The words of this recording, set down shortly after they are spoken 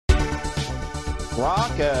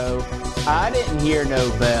Rocco, I didn't hear no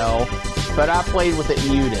bell, but I played with it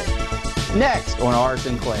muted. Next on R.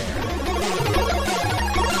 Sinclair.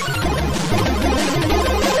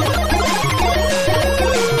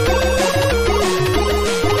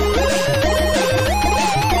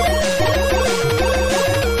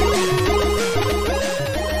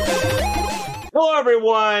 Hello,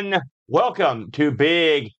 everyone. Welcome to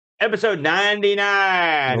big episode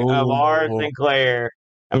 99 of R. Sinclair.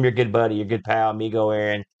 I'm your good buddy, your good pal, amigo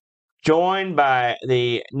Aaron, joined by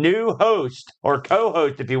the new host, or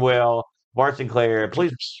co-host, if you will, of R. Sinclair.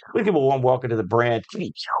 Please give a warm welcome to the Brent.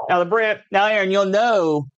 Now, Aaron, you'll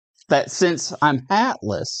know that since I'm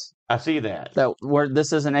hatless, I see that.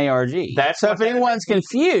 This is an ARG. So if anyone's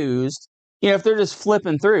confused, if they're just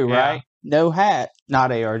flipping through, right? No hat,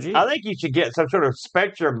 not ARG. I think you should get some sort of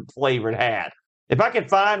Spectrum flavored hat. If I can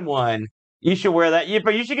find one, you should wear that.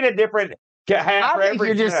 But you should get a different hat for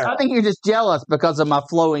every show. I think you're just jealous because of my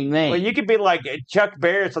flowing name. Well, you could be like Chuck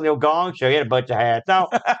Barris on the old Gong Show. He had a bunch of hats. Now,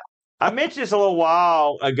 I mentioned this a little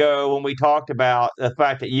while ago when we talked about the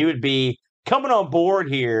fact that you would be coming on board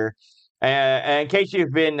here. And in case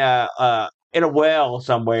you've been in a well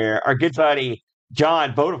somewhere, our good buddy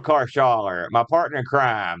John Bodovkar Schaller, my partner in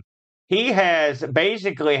crime, he has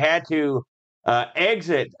basically had to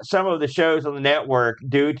exit some of the shows on the network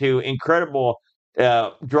due to incredible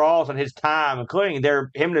draws on his time, including him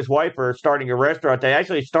and his wife are starting a restaurant that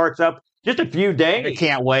actually starts up just a few days. I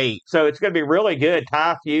can't wait. So it's going to be really good.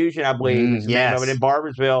 Thai Fusion, I believe, is the name of it in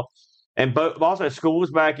Barboursville. And also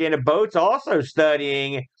school's back in. And Boat's also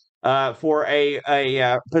studying for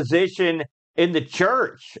a position in the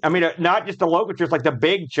church. I mean, not just the local church, like the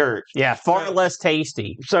big church. Yeah, far less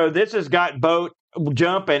tasty. So this has got Boat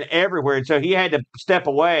jumping everywhere. And so he had to step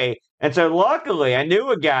away. And so luckily, I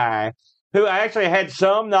knew a guy who actually had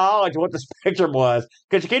some knowledge of what the Spectrum was.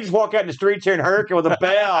 Because you can't just walk out in the streets here in Hurricane with a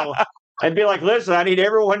bell and be like, listen, I need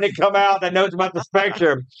everyone to come out that knows about the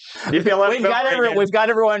Spectrum. We've got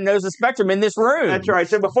everyone who knows the Spectrum in this room. That's right.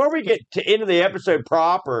 So before we get into the episode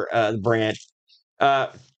proper, Brent,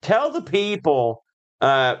 tell the people,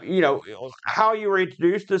 how you were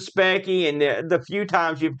introduced to Specky and the few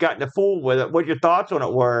times you've gotten to fool with it, what your thoughts on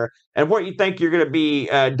it were, and what you think you're going to be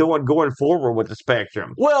doing going forward with the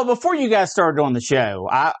Spectrum. Well, before you guys started on the show,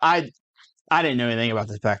 I didn't know anything about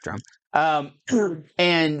the Spectrum.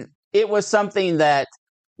 And it was something that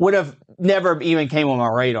would have never even came on my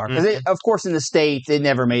radar. Because, of course, in the States, it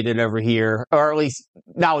never made it over here, or at least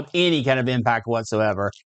not with any kind of impact whatsoever.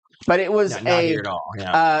 But it was not here at all.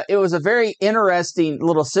 Yeah. It was a very interesting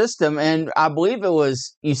little system, and I believe it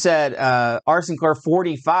was, you said, R. Sinclair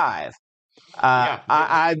 45.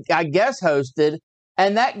 I guest hosted,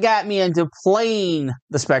 and that got me into playing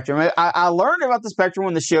the Spectrum. I learned about the Spectrum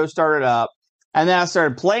when the show started up, and then I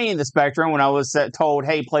started playing the Spectrum when I was told,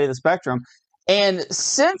 hey, play the Spectrum. And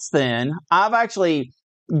since then, I've actually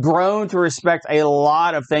grown to respect a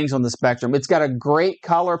lot of things on the Spectrum. It's got a great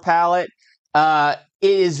color palette.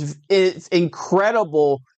 It's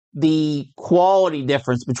incredible the quality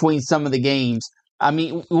difference between some of the games. I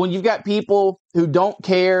mean, when you've got people who don't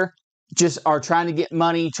care, just are trying to get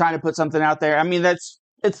money, trying to put something out there. I mean, that's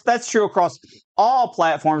true across all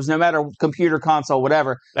platforms, no matter computer, console,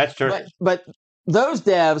 whatever. That's true. But those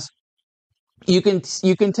devs, you can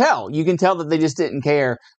tell that they just didn't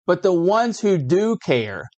care. But the ones who do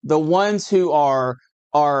care, the ones who are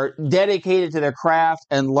dedicated to their craft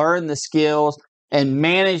and learn the skills and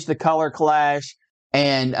manage the color clash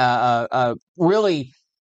and really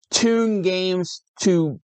tune games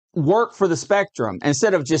to work for the Spectrum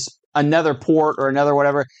instead of just another port or another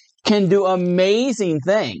whatever, can do amazing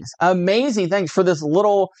things for this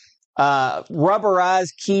little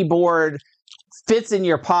rubberized keyboard, fits in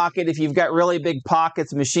your pocket if you've got really big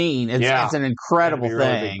pockets machine. It's an incredible thing.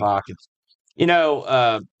 Really big pockets.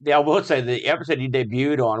 I will say the episode you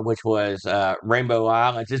debuted on, which was Rainbow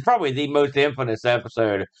Islands, is probably the most infamous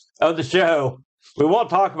episode of the show. We won't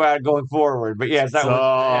talk about it going forward, but yes, that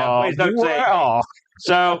was. Please don't say it.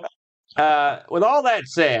 So, with all that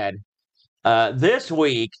said, this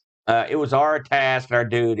week it was our task and our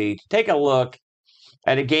duty to take a look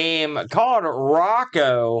at a game called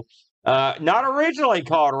Rocco. Not originally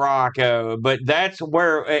called Rocco, but that's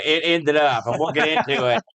where it ended up, and we'll get into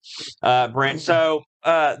it, Brent. So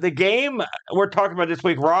the game we're talking about this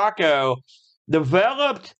week, Rocco,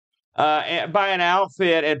 developed by an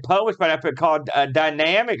outfit and published by an outfit called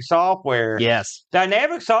Dynamic Software. Yes.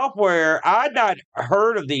 Dynamic Software, I'd not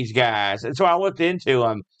heard of these guys, and so I looked into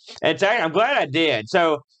them. And I'm glad I did.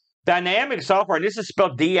 So Dynamic Software, and this is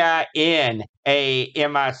spelled Dinamic,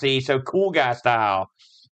 so cool guy style,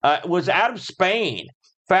 was out of Spain.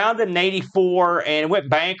 founded in '84 and went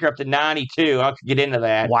bankrupt in '92. I'll get into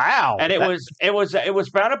that. Wow. And it was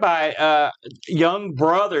founded by young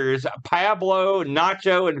brothers Pablo,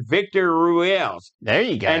 Nacho, and Victor Ruiz. There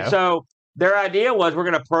you go. And so their idea was we're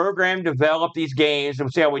going to program, develop these games, and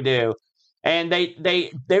we'll see how we do. And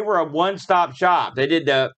they were a one-stop shop.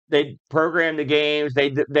 They programmed the games, they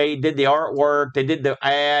did the artwork, they did the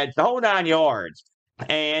ads, the whole 9 yards.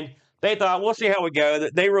 And they thought, we'll see how we go.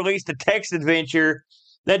 They released a text adventure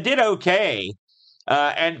that did okay.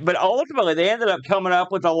 But ultimately, they ended up coming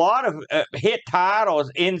up with a lot of hit titles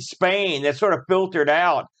in Spain that sort of filtered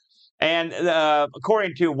out. And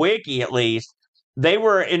according to Wiki, at least, they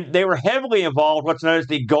were heavily involved in what's known as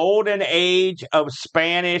the golden age of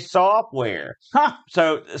Spanish software. Huh.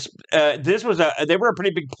 So they were a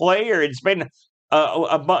pretty big player in Spain,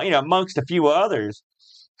 amongst a few others.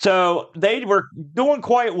 So they were doing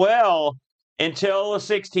quite well until the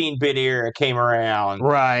 16-bit era came around,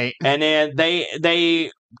 right? And then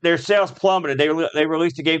their sales plummeted. They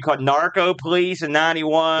released a game called Narco Police in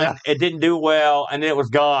 '91. Yeah. It didn't do well, and then it was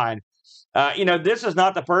gone. This is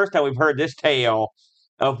not the first time we've heard this tale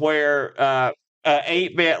of where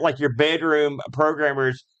 8-bit, like your bedroom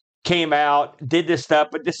programmers, came out, did this stuff,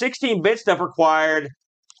 but the 16-bit stuff required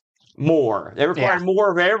more. They required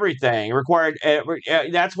more of everything. It required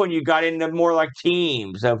that's when you got into more like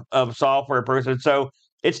teams of software persons. So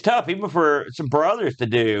it's tough even for some brothers to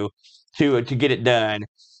do to get it done.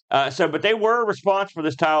 But they were responsible for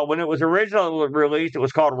this title when it was originally released. It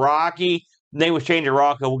was called Rocky. The name was changed to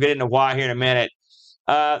Rocco. We'll get into why here in a minute.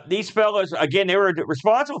 These fellows, again, they were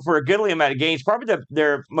responsible for a goodly amount of games. Probably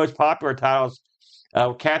their most popular titles,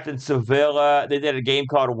 Captain Sevilla. They did a game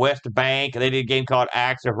called West Bank. They did a game called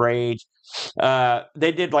Acts of Rage.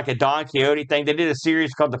 They did like a Don Quixote thing. They did a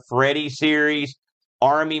series called the Freddy series.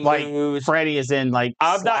 Army moves. Freddy is in like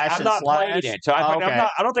I've not played it, so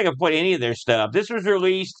I don't think I've played any of their stuff. This was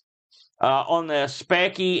released on the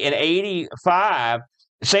Specky in '85.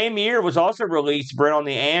 Same year was also released, Brent, on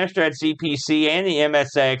the Amstrad CPC and the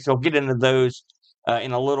MSX. We'll get into those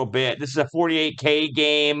in a little bit. This is a 48K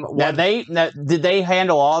game. Did they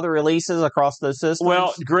handle all the releases across those systems?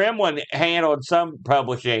 Well, Gremlin handled some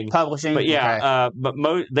publishing, but yeah,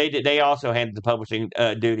 okay. They also handled the publishing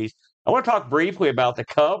duties. I want to talk briefly about the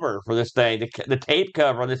cover for this thing. The tape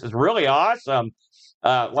cover on this is really awesome.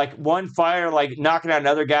 Like one fighter, like knocking out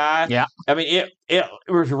another guy. Yeah. I mean, it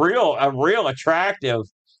was a real attractive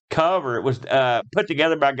cover. It was put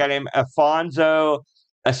together by a guy named Afonso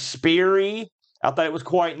Aspiri. I thought it was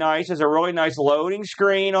quite nice. There's a really nice loading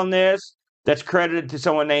screen on this that's credited to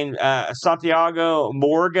someone named Santiago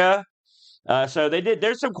Morga. So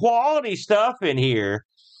there's some quality stuff in here.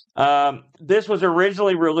 This was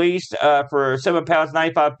originally released for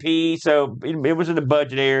 £7.95p, so it was in the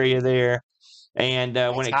budget area there. And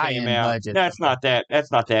when it came out, that's not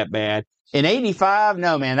that bad. In '85,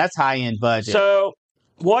 no man, that's high end budget. So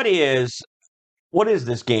what is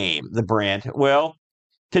this game, the Brent? Well,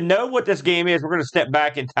 to know what this game is, we're going to step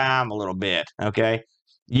back in time a little bit, okay?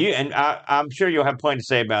 I'm sure you'll have plenty to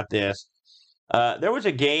say about this. There was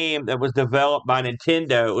a game that was developed by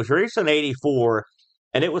Nintendo. It was released in '84,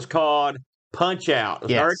 and it was called Punch-Out. It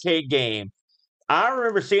was an arcade game. I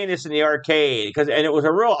remember seeing this in the arcade, and it was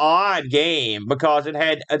a real odd game because it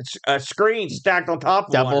had a screen stacked on top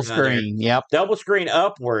of double screen, double screen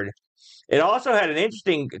upward. It also had an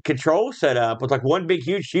interesting control setup with like one big,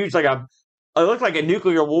 huge, like it looked like a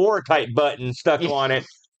nuclear war type button stuck on it.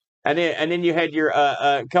 And then you had your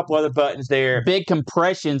a couple other buttons there. Big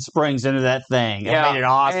compression springs into that thing. It made it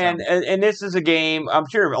awesome. And this is a game, I'm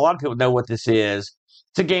sure a lot of people know what this is.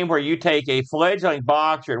 It's a game where you take a fledgling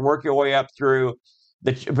boxer and work your way up through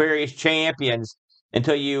the various champions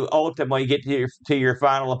until you ultimately get to your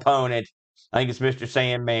final opponent. I think it's Mr.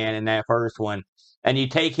 Sandman in that first one. And you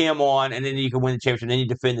take him on, and then you can win the championship, and then you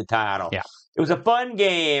defend the title. Yeah. It was a fun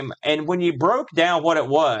game, and when you broke down what it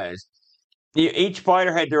was, each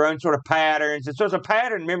fighter had their own sort of patterns, and so it's a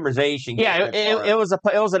pattern memorization game. Yeah, it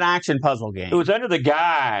was an action puzzle game. It was under the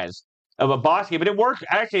guise of a box game, but it worked.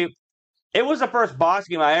 Actually, it was the first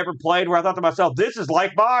boxing game I ever played where I thought to myself, this is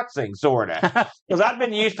like boxing, sort of. Because I've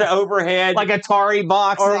been used to overhead. Like Atari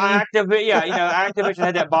boxing. Or Activision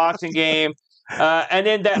had that boxing game. And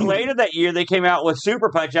then later that year, they came out with Super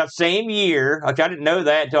Punch-Out, same year. Which I didn't know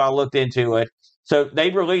that until I looked into it. So they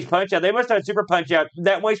released Punch-Out. They must have had Super Punch-Out.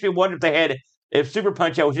 That makes me wonder if Super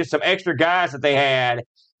Punch-Out was just some extra guys that they had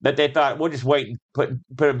that they thought, we'll just wait and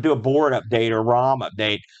do a board update or ROM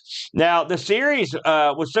update. Now, the series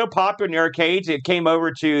was so popular in the arcades, it came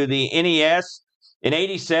over to the NES In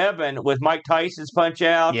 87 with Mike Tyson's Punch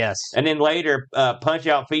Out. Yes. And then later, Punch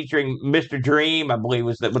Out featuring Mr. Dream, I believe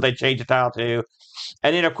was what they changed the title to.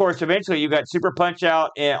 And then, of course, eventually you got Super Punch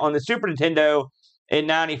Out on the Super Nintendo in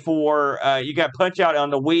 94. You got Punch Out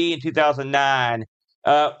on the Wii in 2009.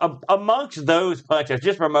 Amongst those Punch Outs,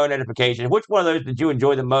 just for my notification, which one of those did you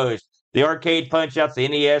enjoy the most? The arcade Punch Outs, the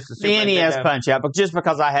NES, the Super NES Nintendo? Punch Out, but just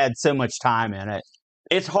because I had so much time in it.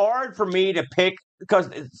 It's hard for me to pick because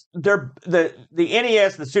the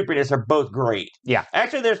NES and the Super NES are both great. Yeah.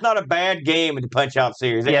 Actually, there's not a bad game in the Punch Out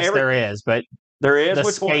series. Yes, there is, but there is the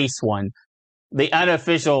which Space one, the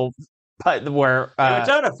unofficial, where if it's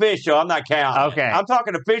unofficial, I'm not counting. Okay, I'm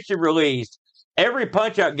talking officially released. Every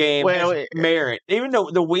Punch Out game has merit. Even though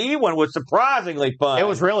the Wii one was surprisingly fun. It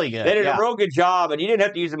was really good. They did a real good job, and you didn't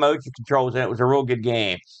have to use the motion controls, and it was a real good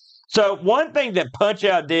game. So one thing that Punch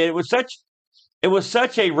Out did, it was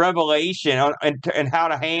such a revelation on how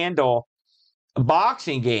to handle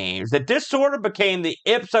boxing games that this sort of became the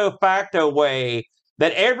ipso facto way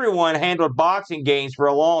that everyone handled boxing games for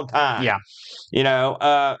a long time. Yeah.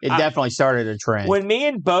 It definitely started a trend. When me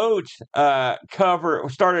and Boach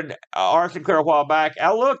started our Sinclair a while back,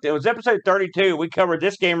 I looked. It was episode 32. We covered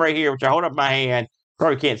this game right here, which I hold up in my hand.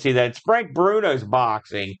 Probably can't see that. It's Frank Bruno's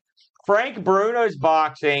Boxing. Frank Bruno's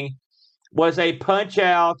Boxing was a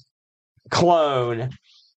Punch-Out clone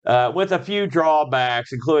with a few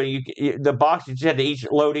drawbacks, including the boxers you had to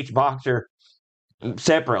load each boxer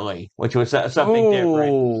separately, which was something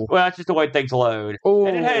different. Well, that's just the way things load. Ooh.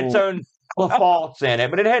 And it had its own faults in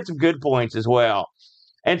it, but it had some good points as well.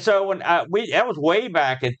 And so when that was way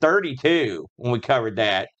back at 32 when we covered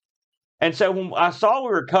that. And so when I saw we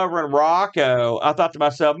were covering Rocco, I thought to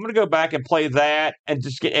myself, I'm going to go back and play that and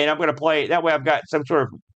I'm going to play it. That way I've got some sort of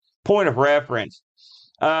point of reference.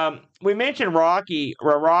 We mentioned Rocky.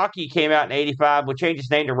 Rocky came out in 85. We'll change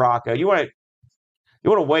his name to Rocco. You want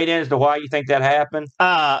to weigh in as to why you think that happened?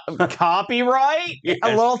 Copyright? Yes. A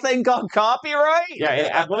little thing called copyright?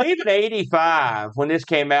 Yeah, I believe in 85 when this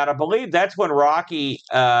came out. I believe that's when Rocky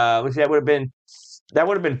that would have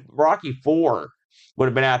been Rocky 4 would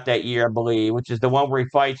have been out that year, I believe, which is the one where he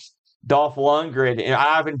fights Dolph Lundgren and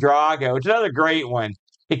Ivan Drago. It's another great one.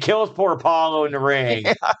 He kills poor Apollo in the ring.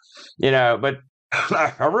 Yeah. But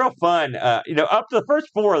a real fun, up to the first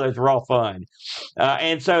 4 of those were all fun.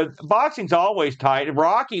 And so boxing's always tight. And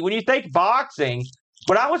Rocky, when you think boxing,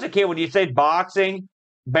 when I was a kid, when you said boxing,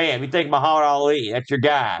 bam, you think Muhammad Ali. That's your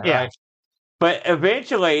guy, right? But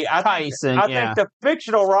eventually, I think the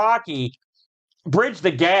fictional Rocky bridged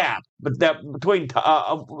the gap between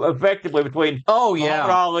Muhammad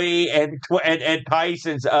Ali and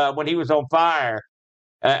Tyson's when he was on fire.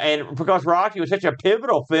 And because Rocky was such a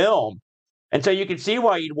pivotal film. And so you can see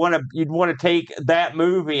why you'd want to take that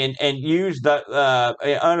movie and use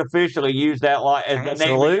unofficially use that as the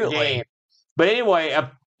name of the game. But anyway,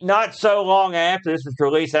 not so long after this was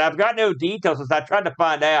released, and I've got no details since I tried to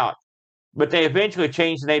find out, but they eventually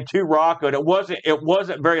changed the name to Rocco. And it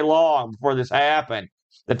wasn't very long before this happened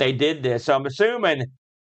that they did this. So I'm assuming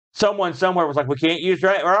someone somewhere was like, "We can't use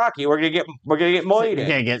Rocky. We're gonna get moited. You're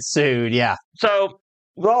gonna get sued." Yeah. So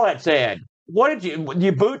with all that said, when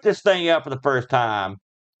you boot this thing up for the first time?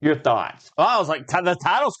 Your thoughts? Well, I was like, the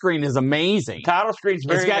title screen is amazing. Title screen's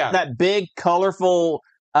very. It's got that big, colorful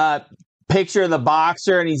picture of the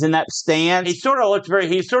boxer, and he's in that stance. He sort of looks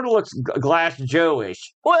Glass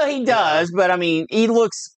Joe-ish. Well, he does, but I mean, he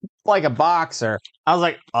looks like a boxer. I was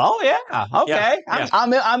like, oh yeah, okay, yeah.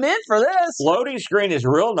 I'm in for this. Loading screen is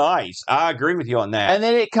real nice. I agree with you on that. And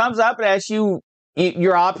then it comes up and asks you.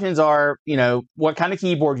 Your options are, what kind of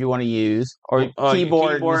keyboard you want to use, or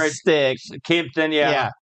keyboard stick, Kimpton, yeah.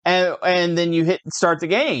 And then you hit start the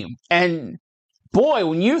game. And boy,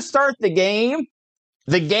 when you start the game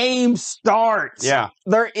starts. Yeah.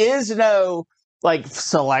 There is no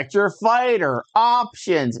select your fighter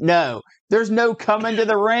options. No, there's no coming to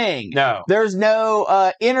the ring. No, there's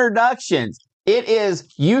no introductions. It is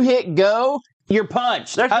you hit go. You're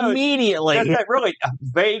punched immediately. There's not really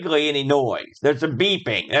vaguely any noise. There's some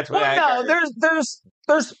beeping. That's what I heard.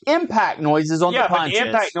 There's impact noises on the punches. Yeah,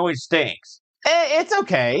 but the impact noise stinks. It's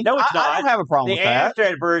okay. No, it's not. I don't have a problem with that. The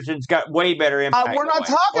Amstrad version's got way better impact We're not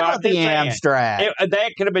talking about the Amstrad.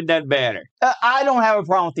 That could have been done better. I don't have a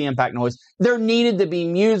problem with the impact noise. There needed to be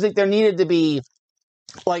music. There needed to be,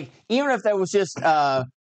 even if that was just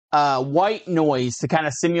white noise to kind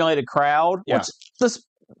of simulate a crowd, which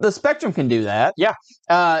the Spectrum can do that. Yeah.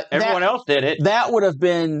 Everyone else did it. That would have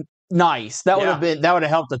been nice. That would have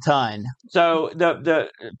helped a ton. So the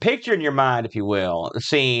picture in your mind, if you will, the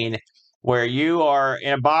scene where you are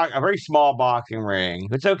in a very small boxing ring.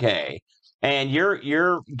 It's okay. and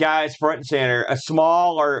your guy's front and center, a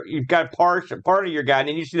small, or you've got part of your guy, and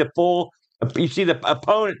then you see the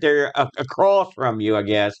opponent there across from you, I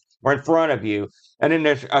guess, or in front of you, and then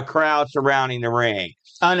there's a crowd surrounding the ring.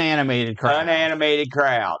 Unanimated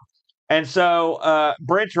crowd. And so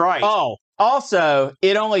Brent's right. Oh, also,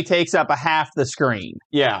 it only takes up a half the screen.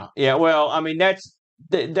 Yeah. Well, I mean, that's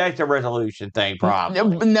a resolution thing,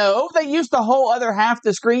 probably. No, they used the whole other half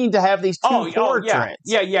the screen to have these two portraits.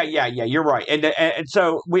 Yeah. You're right, and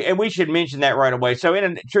so we should mention that right away. So in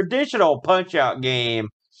a traditional Punch-Out game,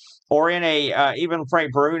 or in a even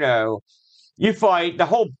Frank Bruno, you fight. The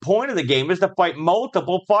whole point of the game is to fight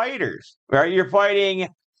multiple fighters, right? You're fighting.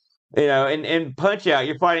 In Punch-Out,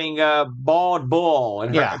 you're fighting Bald Bull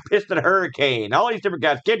and Piston Hurricane, all these different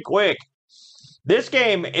guys. Kid Quick. This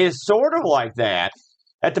game is sort of like that.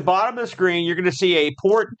 At the bottom of the screen, you're going to see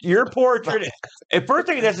your portrait. And first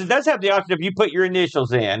thing it does have the option if you put your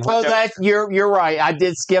initials in. Oh, you're right. I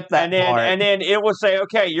did skip that part. And then it will say,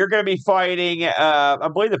 okay, you're going to be fighting. I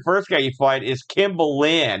believe the first guy you fight is Kimball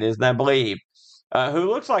Lin, I believe, who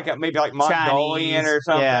looks like maybe like Mongolian or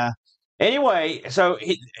something. Yeah. Anyway,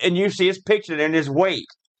 and you see his picture and his weight,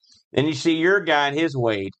 and you see your guy and his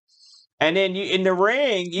weight, and then in the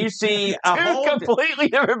ring you see completely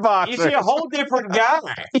different boxers. You see a whole different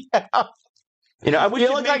guy. Yeah. We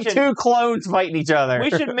look like two clones fighting each other.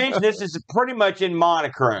 We should mention this is pretty much in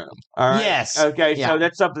monochrome. All right. Yes. Okay. Yeah. So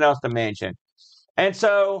that's something else to mention. And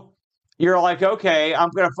so you're like, okay,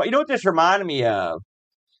 I'm gonna. You know what this reminded me of?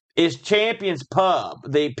 Is Champions Pub,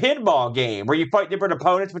 the pinball game where you fight different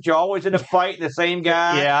opponents, but you always end up fighting the same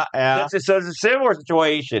guy. Yeah. So it's a similar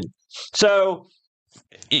situation. So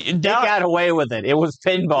they got away with it. It was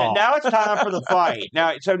pinball. Now it's time for the fight.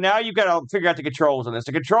 Now you've got to figure out the controls on this.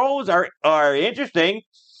 The controls are interesting.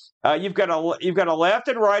 You've got a left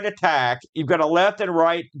and right attack. You've got a left and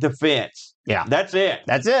right defense. Yeah, that's it.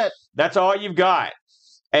 That's all you've got.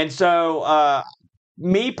 And so.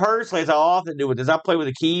 Me personally, as I often do with this, I play with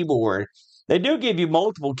a keyboard. They do give you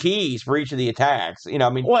multiple keys for each of the attacks. They're in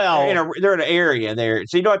an area there,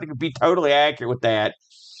 so you don't have to be totally accurate with that.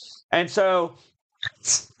 And so,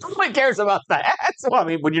 nobody cares about that. Well, I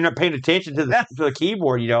mean, when you're not paying attention to the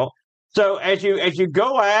keyboard, you don't. So if you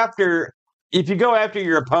go after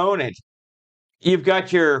your opponent, you've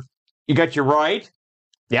got your right.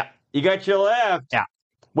 Yeah. You got your left. Yeah.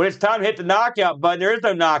 When it's time to hit the knockout button, there is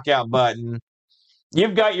no knockout button.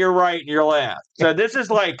 You've got your right and your left. So this is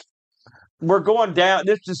like, we're going down.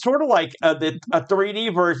 This is sort of like a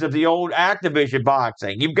 3D version of the old Activision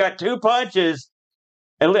boxing. You've got two punches,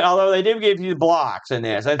 although they do give you blocks in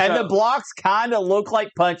this. And the blocks kind of look like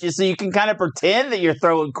punches, so you can kind of pretend that you're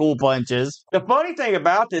throwing cool punches. The funny thing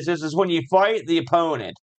about this is when you fight the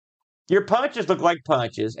opponent, your punches look like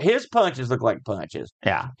punches. His punches look like punches.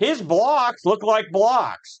 Yeah. His blocks look like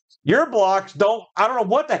blocks. Your blocks don't. I don't know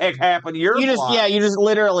what the heck happened to your blocks. You just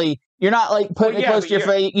literally. You're not like putting it close to your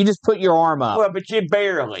face. You just put your arm up. Well, but you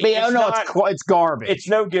barely. It's garbage. It's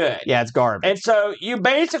no good. Yeah, it's garbage. And so you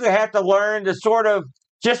basically have to learn to sort of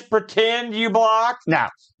just pretend you block. No.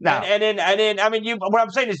 And then I mean, what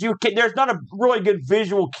I'm saying is there's not a really good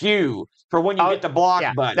visual cue for when you hit the block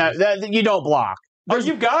button. No, you don't block.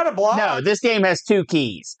 You've got to block. No, this game has two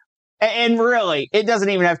keys, and really, it doesn't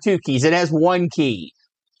even have two keys. It has one key.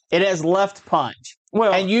 It has left punch.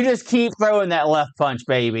 Well, and you just keep throwing that left punch,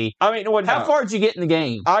 baby. I mean, how far did you get in the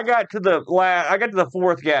game? I got to the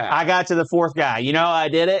fourth guy. I got to the fourth guy. You know how I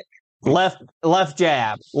did it? Left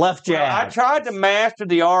jab. Well, I tried to master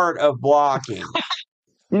the art of blocking.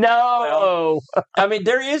 No. Well, I mean,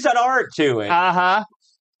 there is an art to it. Uh-huh.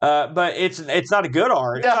 But it's not a good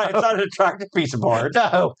art. No. It's not an attractive piece of art.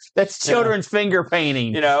 No, that's children's finger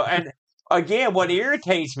painting. And again, what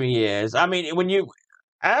irritates me is, I mean,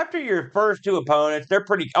 after your first two opponents, they're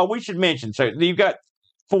pretty. Oh, we should mention. So you've got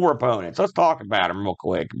 4 opponents. Let's talk about them real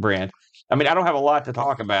quick, Brent. I mean, I don't have a lot to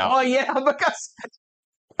talk about. Oh yeah, because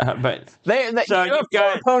but so you've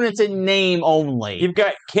got 4 opponents in name only. You've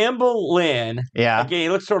got Kimball Lin. Yeah. Again, he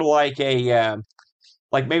looks sort of like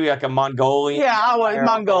maybe like a Mongolian. Yeah,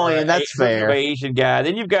 Mongolian. That's fair. Asian guy.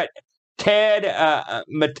 Then you've got Ted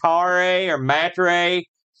Matre.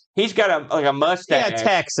 He's got a mustache. Yeah,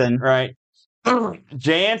 Texan. Right.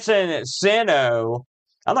 Jansen Sino,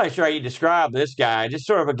 I'm not sure how you describe this guy, just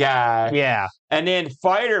sort of a guy. Yeah. And then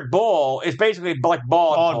Fighter Bull is basically like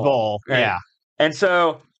Bald Bull. Right? Yeah. And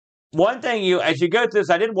so one thing as you go through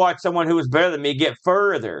this, I did watch someone who was better than me get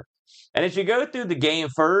further. And as you go through the game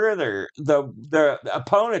further, the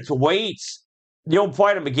opponent's weights, you don't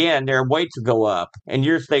fight them again, their weights will go up and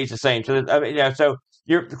yours stays the same. So so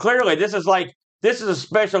you're clearly this is a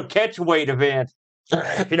special catch weight event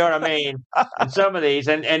You know what I mean? In some of these,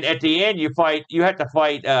 and at the end, you have to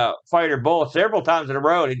fight Fighter Bull several times in a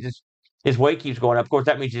row, and his weight keeps going up. Of course,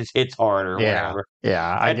 that means he just hits harder or whatever.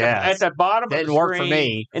 Yeah, I guess. At the bottom Didn't of the work screen, for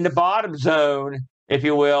me. in the bottom zone, if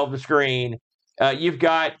you will, of the screen, you've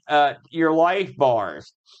got your life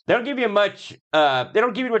bars. They don't give you much. They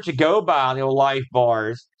don't give you much to go by on the old life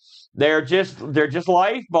bars. They're just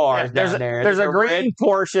life bars down there. There's a green red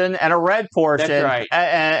portion and a red portion. That's right.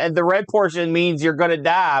 And the red portion means you're going to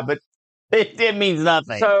die, but it means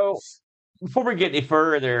nothing. So before we get any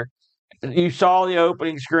further, you saw the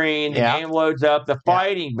opening screen. The game loads up. The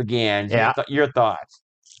fighting begins. Your thoughts?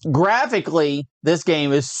 Graphically, this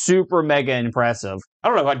game is super mega impressive. I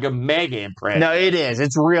don't know if I'd go mega impressive. No, it is.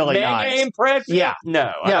 It's really mega nice. Impressive? Yeah.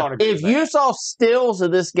 No, I don't agree if you saw stills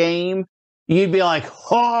of this game, you'd be like,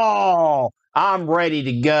 "Oh, I'm ready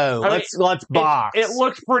to go. Let's box." It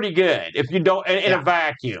looks pretty good if you don't in a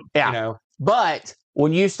vacuum. Yeah. You know? But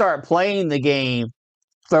when you start playing the game,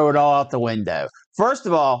 throw it all out the window. First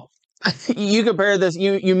of all, you compare this.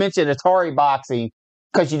 You mentioned Atari boxing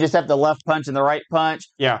because you just have the left punch and the right punch.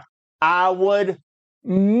 Yeah. I would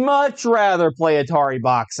much rather play Atari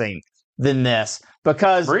boxing than this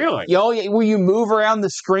because really, when you move around the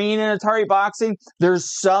screen in Atari boxing,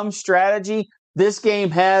 there's some strategy. This game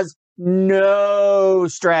has no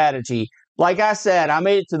strategy. Like I said, I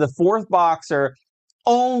made it to the fourth boxer,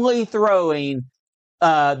 only throwing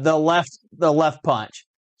the left punch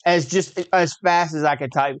as fast as I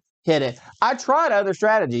could hit it. I tried other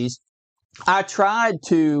strategies. I tried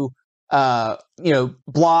to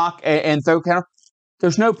block and throw counter.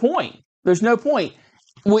 There's no point.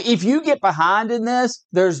 If you get behind in this,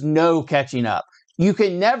 there's no catching up. You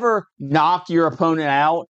can never knock your opponent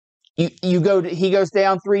out. He goes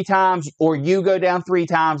down 3 times, or you go down 3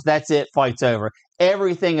 times. That's it. Fight's over.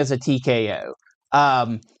 Everything is a TKO.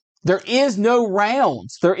 There is no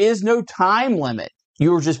rounds. There is no time limit.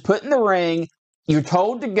 You're just put in the ring. You're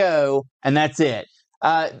told to go, and that's it.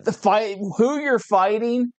 The fight, who you're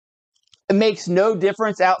fighting, it makes no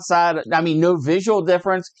difference no visual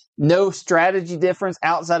difference, no strategy difference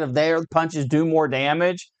outside of their punches do more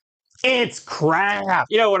damage. It's crap.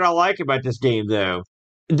 You know what I like about this game, though?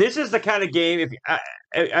 This is the kind of game,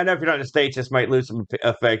 I know if you're not in the States, this might lose some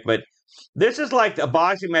effect, but this is like a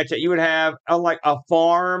boxing match that you would have on like a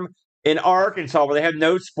farm in Arkansas where they have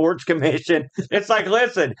no sports commission. It's like,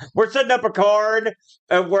 listen, we're setting up a card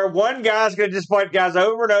where one guy's going to just fight guys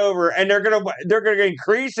over and over, and they're going to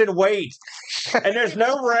increase in weight, and there's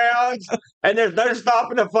no rounds, and there's no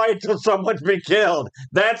stopping the fight until someone's been killed.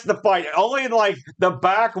 That's the fight. Only in like the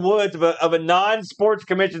backwoods of a non-sports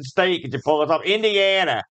commission state could you pull this off.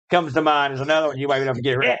 Indiana comes to mind as another one you might be able to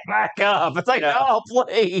get back up. It's like, oh,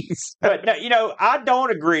 please. But, I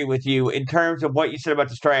don't agree with you in terms of what you said about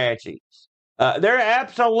the strategy. They're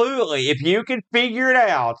absolutely, if you can figure it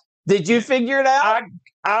out. Did you figure it out?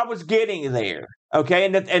 I was getting there, okay,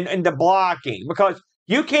 and the blocking, because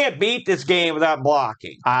you can't beat this game without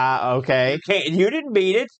blocking. Okay. You didn't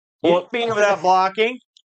beat it. You didn't beat it without blocking.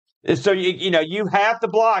 So, you have to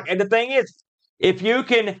block. And the thing is, if you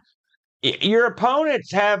can... Your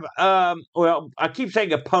opponents have, I keep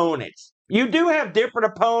saying opponents. You do have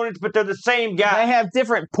different opponents, but they're the same guy. They have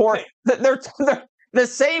different They're the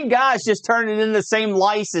same guys, just turning in the same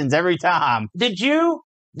license every time. Did you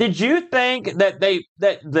think that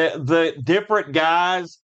the different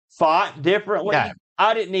guys fought differently? No.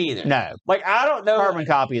 I didn't either. No. Like, I don't know. Carbon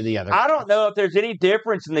copy of the other. I don't know if there's any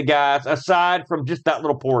difference in the guys aside from just that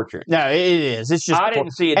little portrait. No, it is. It's just I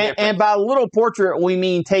didn't see a difference. And by little portrait, we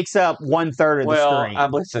mean takes up 1/3 of the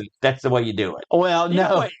screen. Listen, that's the way you do it. Well,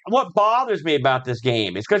 no. What bothers me about this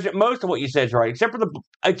game is because most of what you said is right, except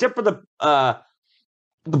for the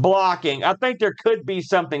blocking. I think there could be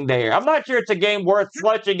something there. I'm not sure it's a game worth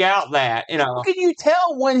fleshing out that, How can you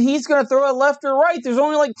tell when he's going to throw it left or right? There's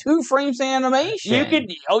only like 2 frames of animation. You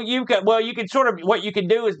can sort of, what you can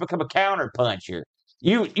do is become a counter puncher.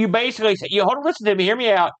 You basically, hold on, listen to me, hear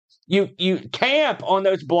me out. You camp on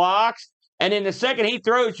those blocks, and in the second he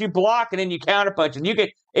throws, you block, and then you counter punch. And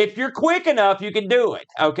if you're quick enough, you can do it.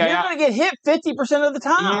 Okay, you're going to get hit 50% of the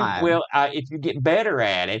time. If you get better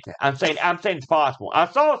at it, I'm saying it's possible. I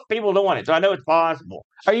saw people doing it, so I know it's possible.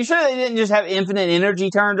 Are you sure they didn't just have infinite energy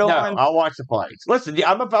turned on? No, I'll watch the fights. Listen,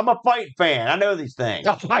 I'm a fight fan. I know these things.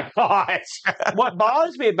 Oh my gosh! What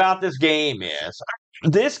bothers me about this game is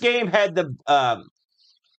this game had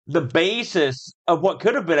the basis of what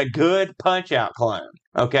could have been a good Punch-Out clone.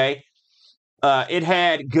 Okay. It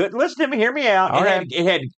had good. Listen to me. Hear me out. It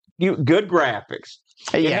had good graphics.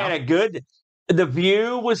 It had the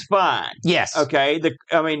view was fine. Yes. Okay.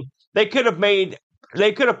 They could have made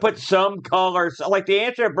they could have put some colors. Like the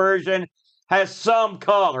Amsterdam version has some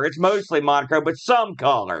color. It's mostly monochrome, but some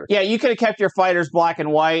color. Yeah, you could have kept your fighters black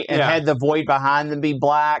and white and had the void behind them be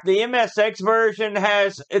black. The MSX version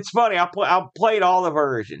has. It's funny. I played all the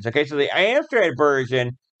versions. Okay, so the Amstrad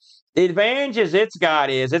version, the advantages it's got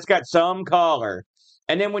some color,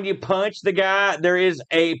 and then when you punch the guy, there is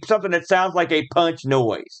something that sounds like a punch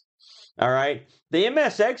noise. All right, the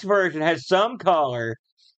MSX version has some color,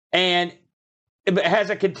 and it has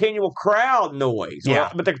a continual crowd noise. Yeah.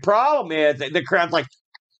 Well, but the problem is that the crowd's like,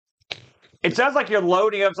 it sounds like you're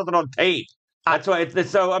loading up something on tape. That's why it's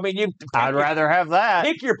so. I mean, I'd rather have that.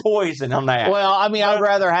 Pick your poison on that. Well, I mean, I'd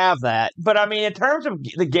rather have that. But I mean, in terms of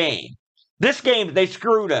the game, this game they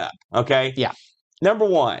screwed up. Okay. Yeah. Number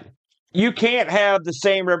one, you can't have the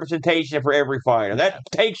same representation for every fighter. That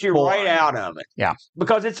takes you right out of it. Yeah.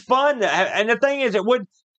 Because it's fun, and the thing is,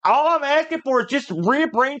 all I'm asking for is just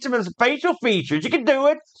rearrange some of his facial features. You can do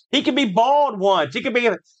it. He can be bald once. He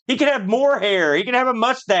can have more hair. He can have a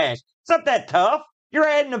mustache. It's not that tough. You're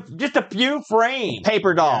adding just a few frames.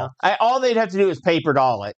 Paper doll. All they'd have to do is paper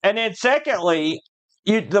doll it. And then secondly,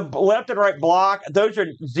 the left and right block, those are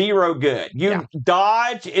zero good.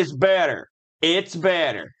 Dodge is better. It's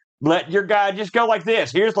better. Let your guy just go like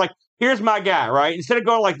this. Here's my guy, right? Instead of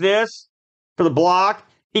going like this for the block,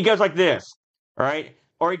 he goes like this, right?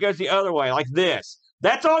 Or he goes the other way, like this.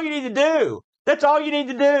 That's all you need to do. That's all you need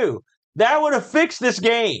to do. That would have fixed this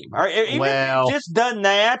game. All right? Even if you just done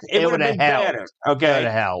that, it would have been better. Okay. It would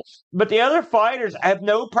have helped. But the other fighters have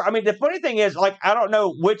no problem. I mean, the funny thing is, I don't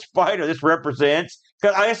know which fighter this represents,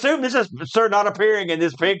 because I assume this is Sir not appearing in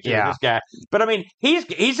this picture, this guy. But I mean,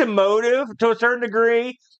 he's emotive to a certain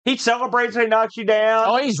degree. He celebrates when he knocks you down.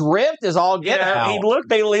 Oh, he's ripped as all get out. He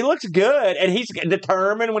looks good, and he's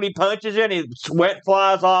determined when he punches you, and his sweat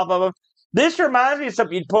flies off of him. This reminds me of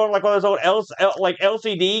something you'd pull on like one of those old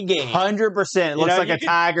LCD games. 100%. It looks like a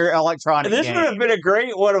Tiger electronic game. This would have been a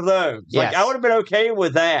great one of those. Yes. I would have been okay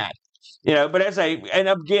with that. But and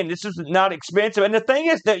again, this is not expensive. And the thing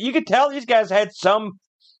is that you could tell these guys had some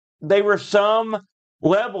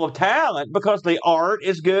level of talent because the art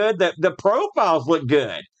is good. The profiles look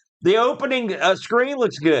good. The opening screen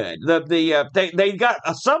looks good. They got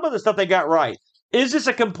some of the stuff they got right. Is this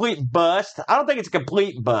a complete bust? I don't think it's a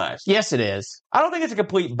complete bust. Yes, it is. I don't think it's a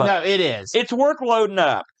complete bust. No, it is. It's worth loading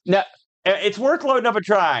up. No, it's worth loading up and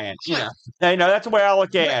trying. That's the way I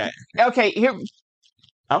look at it. Okay, here.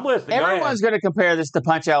 I'm listening. Everyone's going to compare this to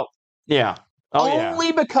Punch-Out. Yeah.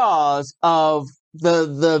 Only because of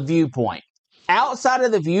the viewpoint. Outside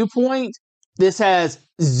of the viewpoint, this has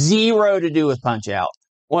zero to do with Punch-Out.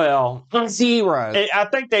 Well, zero. I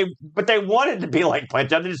think they wanted to be like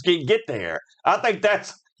Punch-Out. They just can't get there. I think they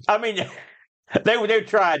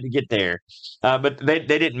tried to get there, but they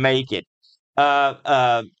didn't make it.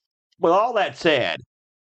 With all that said,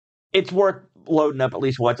 it's worth loading up at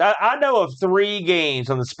least once. I know of 3 games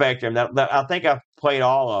on the Spectrum that I think I've played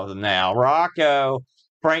all of them now. Rocco,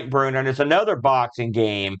 Frank Bruno, and there's another boxing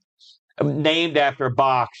game named after a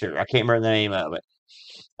boxer. I can't remember the name of it.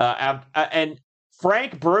 And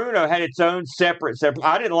Frank Bruno had its own separate.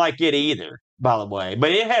 I didn't like it either, by the way,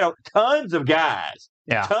 but it had tons of guys.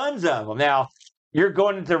 Yeah, tons of them. Now you're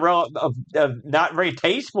going into the realm of not very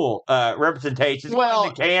tasteful representations. Well,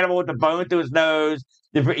 the cannibal with the bone through his nose,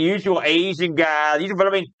 the usual Asian guy. But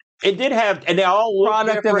I mean, it did have, and they all look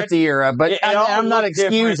product different. of its era. But I'm not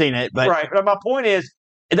excusing it. But right. But my point is,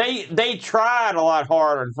 they tried a lot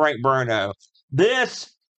harder than Frank Bruno. This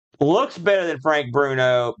looks better than Frank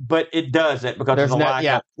Bruno, but it doesn't because there's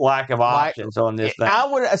a lack of options on this thing. I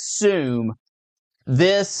would assume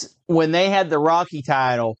this, when they had the Rocky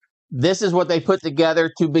title, this is what they put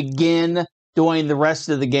together to begin doing the rest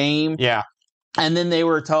of the game. Yeah. And then they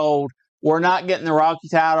were told, we're not getting the Rocky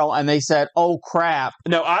title, and they said, oh, crap.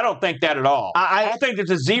 No, I don't think that at all. I think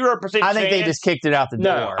there's a 0% chance. I think they just kicked it out the door.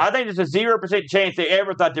 No, I think there's a 0% chance they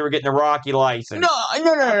ever thought they were getting the Rocky license. No.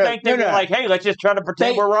 I think they were like, hey, let's just try to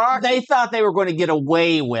pretend we're Rocky. They thought they were going to get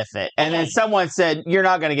away with it, and then someone said, you're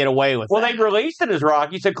not going to get away with it. Well, they released it as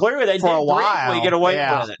Rocky, so clearly they did briefly get away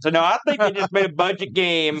with it. So, no, I think they just made a budget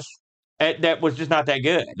game that was just not that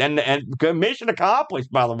good. And mission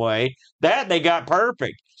accomplished, by the way. That they got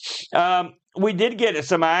perfect. We did get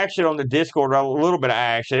some action on the Discord, a little bit of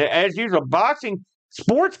action. As usual,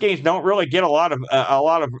 sports games don't really get a lot of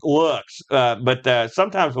looks, but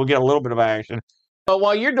sometimes we'll get a little bit of action. But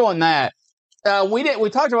while you're doing that, we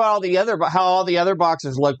talked about how all the other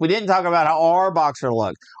boxers look. We didn't talk about how our boxer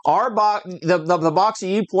looked. The boxer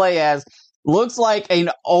you play as looks like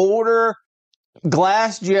an older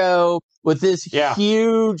Glass Joe with this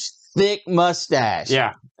huge, thick mustache.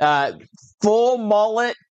 Yeah. full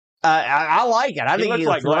mullet. I like it. I think he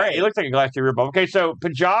looks great. He looks like a glass rib. Okay, so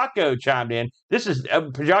Pajako chimed in. This is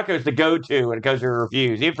Pajako is the go-to when it comes to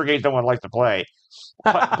reviews. He forgets someone likes to play.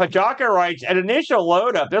 Pajako writes, at initial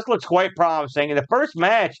load-up, this looks quite promising, and the first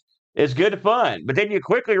match is good fun, but then you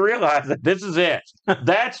quickly realize that this is it.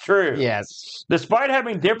 That's true. Yes. Despite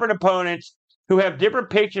having different opponents who have different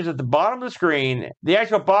pictures at the bottom of the screen, the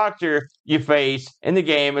actual boxer you face in the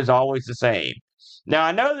game is always the same. Now,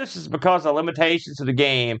 I know this is because of limitations of the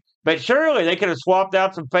game, but surely they could have swapped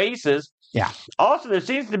out some faces. Yeah. Also, there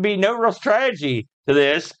seems to be no real strategy to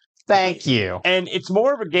this. Thank you. And it's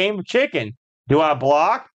more of a game of chicken. Do I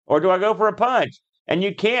block or do I go for a punch? And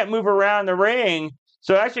you can't move around the ring,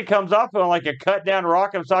 so it actually comes off like a cut-down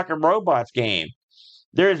Rock'em Sock'em Robots game.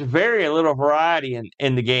 There's very little variety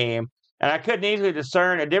in the game, and I couldn't easily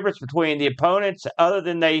discern a difference between the opponents other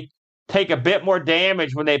than they take a bit more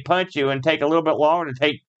damage when they punch you and take a little bit longer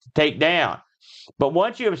to take down. But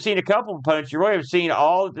once you have seen a couple of opponents, you really have seen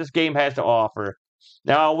all that this game has to offer.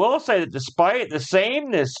 Now, I will say that despite the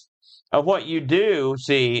sameness of what you do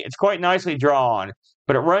see, it's quite nicely drawn,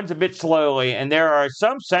 but it runs a bit slowly, and there are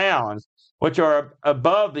some sounds which are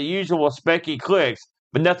above the usual specky clicks,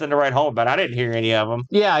 but nothing to write home about. I didn't hear any of them.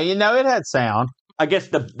 Yeah, it had sound. I guess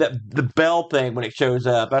the bell thing when it shows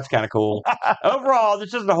up, that's kind of cool. Overall,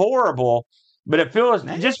 this isn't horrible, but it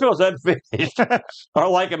just feels unfinished or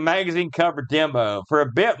like a magazine cover demo. For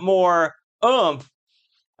a bit more oomph,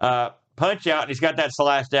 punch out, and he's got that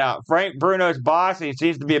slashed out. Frank Bruno's boxing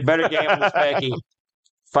seems to be a better game than Specky.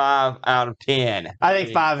 5 out of 10. I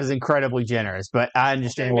think 5 is incredibly generous, but I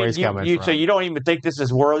understand where he's coming from. So you don't even think this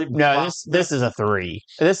is worthy? No, this is a 3.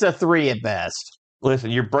 This is a 3 at best. Listen,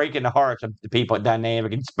 you're breaking the hearts of the people at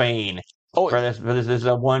Dynamic in Spain. For this is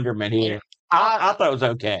a wonderment here. I thought it was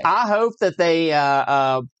okay. I hope that they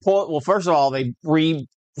first of all, they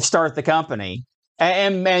restart the company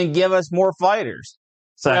and give us more fighters.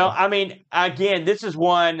 So, well, I mean, again, this is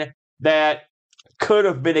one that could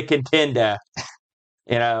have been a contender,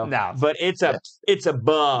 No, but it's a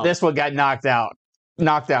bum. This one got knocked out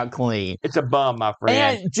clean. It's a bum, my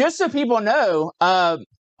friend. And just so people know,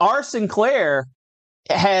 our Sinclair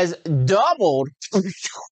has doubled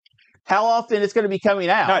how often it's going to be coming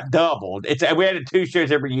out. Not doubled. We had 2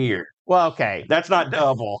 shows every year. Well, okay. That's not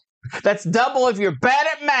double. That's double if you're bad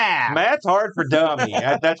at math. Math's hard for dummy.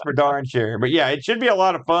 That's for darn sure. But yeah, it should be a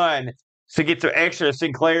lot of fun to get some extra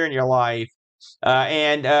Sinclair in your life.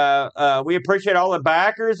 And we appreciate all the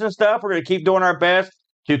backers and stuff. We're going to keep doing our best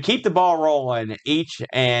to keep the ball rolling each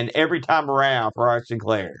and every time around for our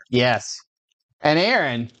Sinclair. Yes. And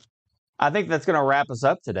Aaron, I think that's going to wrap us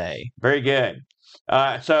up today. Very good.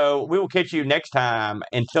 So we will catch you next time.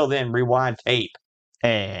 Until then, rewind tape.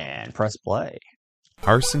 And press play.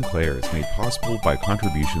 Our Sinclair is made possible by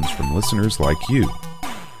contributions from listeners like you.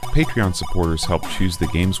 Patreon supporters help choose the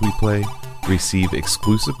games we play, receive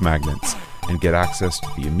exclusive magnets, and get access to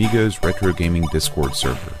the Amigos Retro Gaming Discord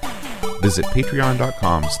server. Visit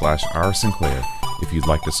patreon.com/OurSinclair if you'd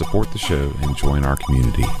like to support the show and join our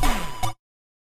community.